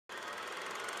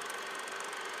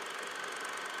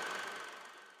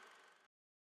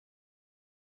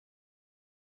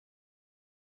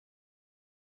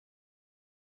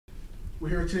We're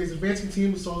here with today's advancing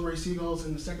team, the Salisbury Seagulls,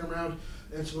 in the second round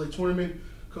NCAA tournament.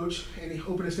 Coach, any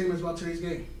opening statements about today's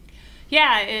game?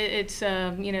 Yeah, it's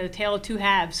the tale of two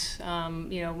halves.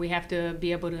 We have to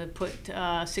be able to put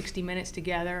 60 minutes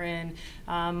together, and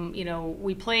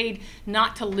we played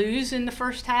not to lose in the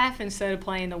first half instead of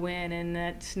playing to win, and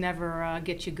that's never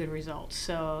gets you good results.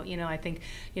 So I think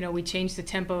we changed the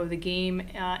tempo of the game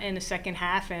in the second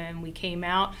half, and we came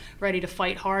out ready to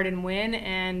fight hard and win,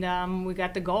 and we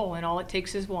got the goal, and all it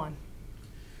takes is one.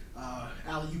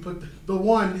 Allie, you put the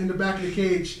one in the back of the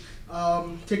cage.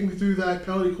 Take me through that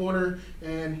penalty corner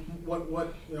and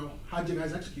how did you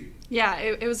guys execute? Yeah,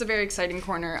 it was a very exciting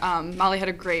corner. Molly had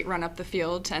a great run up the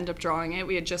field to end up drawing it.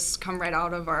 We had just come right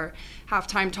out of our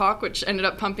halftime talk, which ended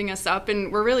up pumping us up.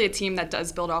 And we're really a team that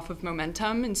does build off of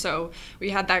momentum. And so we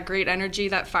had that great energy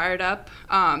that fired up.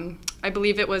 I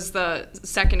believe it was the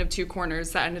second of two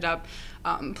corners that ended up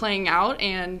playing out,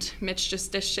 and Mitch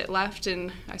just dished it left,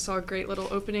 and I saw a great little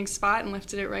opening spot and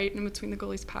lifted it right in between the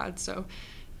goalie's pads. So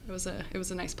it was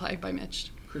a nice play by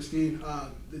Mitch. Christine,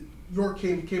 York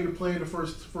came to play in the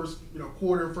first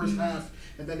quarter, first half,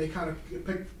 and then they kind of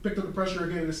picked up the pressure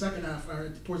again in the second half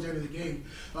towards the end of the game.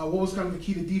 What was kind of the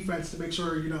key to defense to make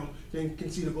sure they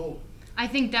can see the goal? I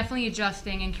think definitely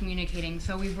adjusting and communicating.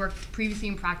 So we've worked previously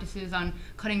in practices on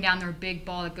cutting down their big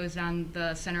ball that goes down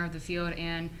the center of the field,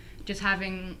 and just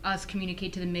having us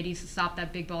communicate to the middies to stop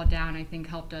that big ball down, I think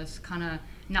helped us kind of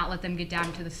not let them get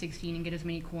down to the 16 and get as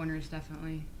many corners,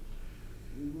 definitely.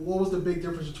 What was the big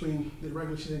difference between the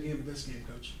regular season game and this game,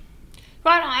 Coach?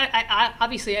 Well,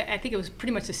 obviously, I think it was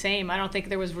pretty much the same. I don't think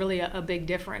there was really a big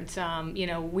difference.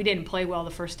 We didn't play well the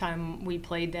first time we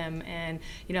played them, and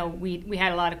we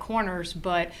had a lot of corners,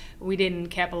 but we didn't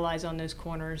capitalize on those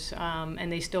corners,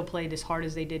 and they still played as hard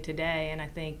as they did today. And I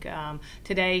think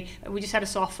today we just had a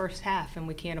soft first half, and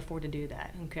we can't afford to do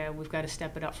that. Okay, we've got to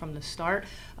step it up from the start.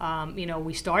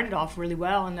 We started off really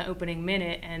well in the opening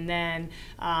minute, and then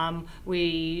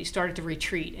we started to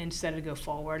retreat instead of go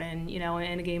forward. And in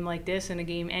a game like this, in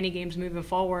any games moving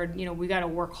forward, we got to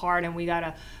work hard, and we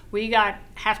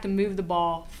have to move the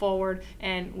ball forward,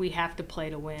 and we have to play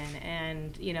to win,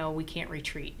 and we can't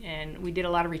retreat. And we did a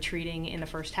lot of retreating in the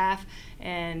first half,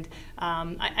 and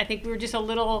I think we were just a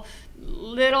little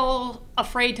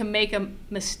afraid to make a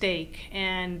mistake,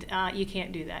 and you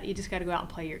can't do that. You just got to go out and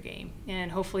play your game,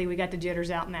 and hopefully we got the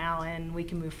jitters out now, and we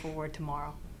can move forward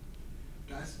tomorrow.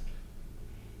 Guys?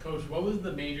 Coach, what was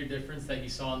the major difference that you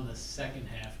saw in the second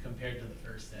half compared to the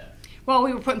first half? Well,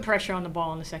 we were putting pressure on the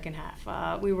ball in the second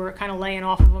half. We were kind of laying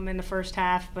off of them in the first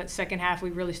half, but second half we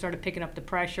really started picking up the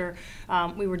pressure.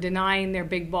 We were denying their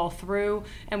big ball through,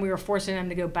 and we were forcing them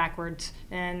to go backwards,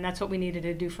 and that's what we needed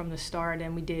to do from the start,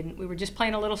 and we didn't. We were just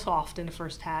playing a little soft in the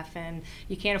first half, and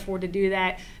you can't afford to do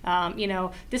that.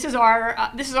 This is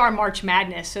our March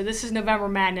Madness, so this is November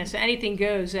Madness. Anything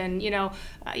goes, and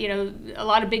a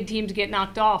lot of big teams get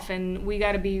knocked off, and we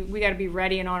got to be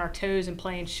ready and on our toes and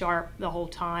playing sharp the whole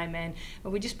time, and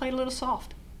we just played a little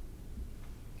soft.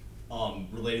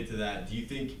 Related to that, do you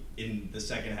think in the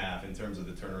second half, in terms of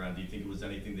the turnaround, do you think it was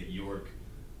anything that York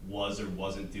was or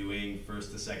wasn't doing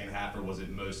first to second half, or was it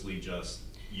mostly just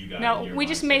you guys? No, we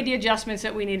just made the adjustments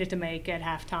that we needed to make at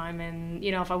halftime, and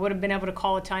if I would have been able to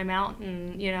call a timeout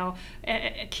and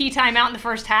a key timeout in the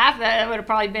first half, that would have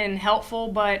probably been helpful.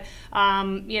 But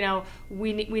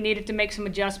we needed to make some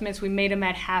adjustments. We made them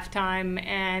at halftime,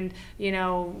 and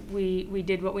we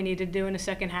did what we needed to do in the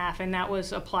second half, and that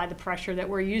was apply the pressure that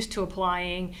we're used to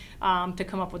applying to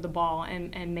come up with the ball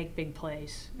and make big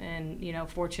plays. And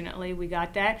fortunately we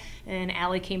got that, and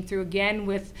Allie came through again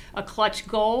with a clutch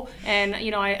goal, and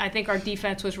I think our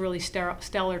defense was really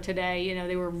stellar today.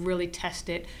 They were really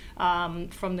tested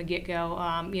from the get-go.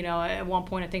 At one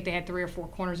point I think they had 3 or 4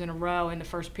 corners in a row in the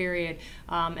first period,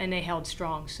 and they held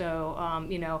strong. So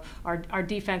our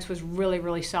defense was really,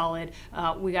 really solid.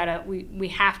 We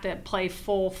have to play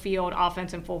full field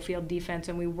offense and full field defense,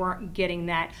 and we weren't getting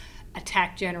that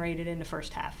attack generated in the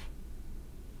first half.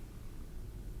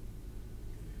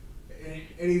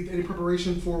 Any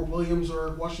preparation for Williams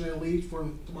or Washington Lee for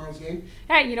tomorrow's game?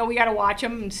 Hey, we got to watch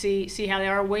them and see how they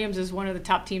are. Williams is one of the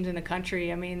top teams in the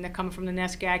country. I mean, they're coming from the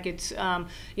NESCAC. It's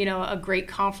a great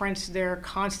conference. They're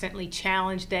constantly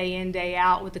challenged day in, day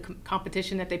out with the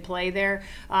competition that they play there.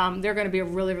 They're going to be a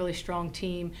really, really strong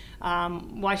team.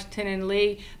 Washington and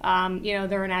Lee,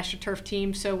 they're an AstroTurf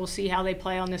team, so we'll see how they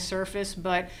play on this surface.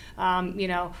 But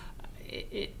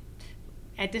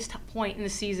at this point in the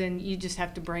season, you just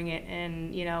have to bring it,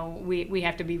 and we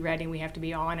have to be ready, we have to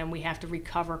be on, and we have to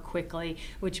recover quickly,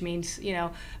 which means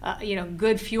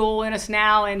good fuel in us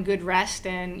now and good rest,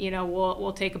 and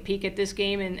we'll take a peek at this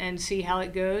game and see how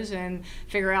it goes and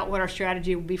figure out what our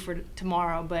strategy will be for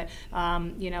tomorrow. But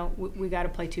we got to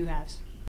play two halves.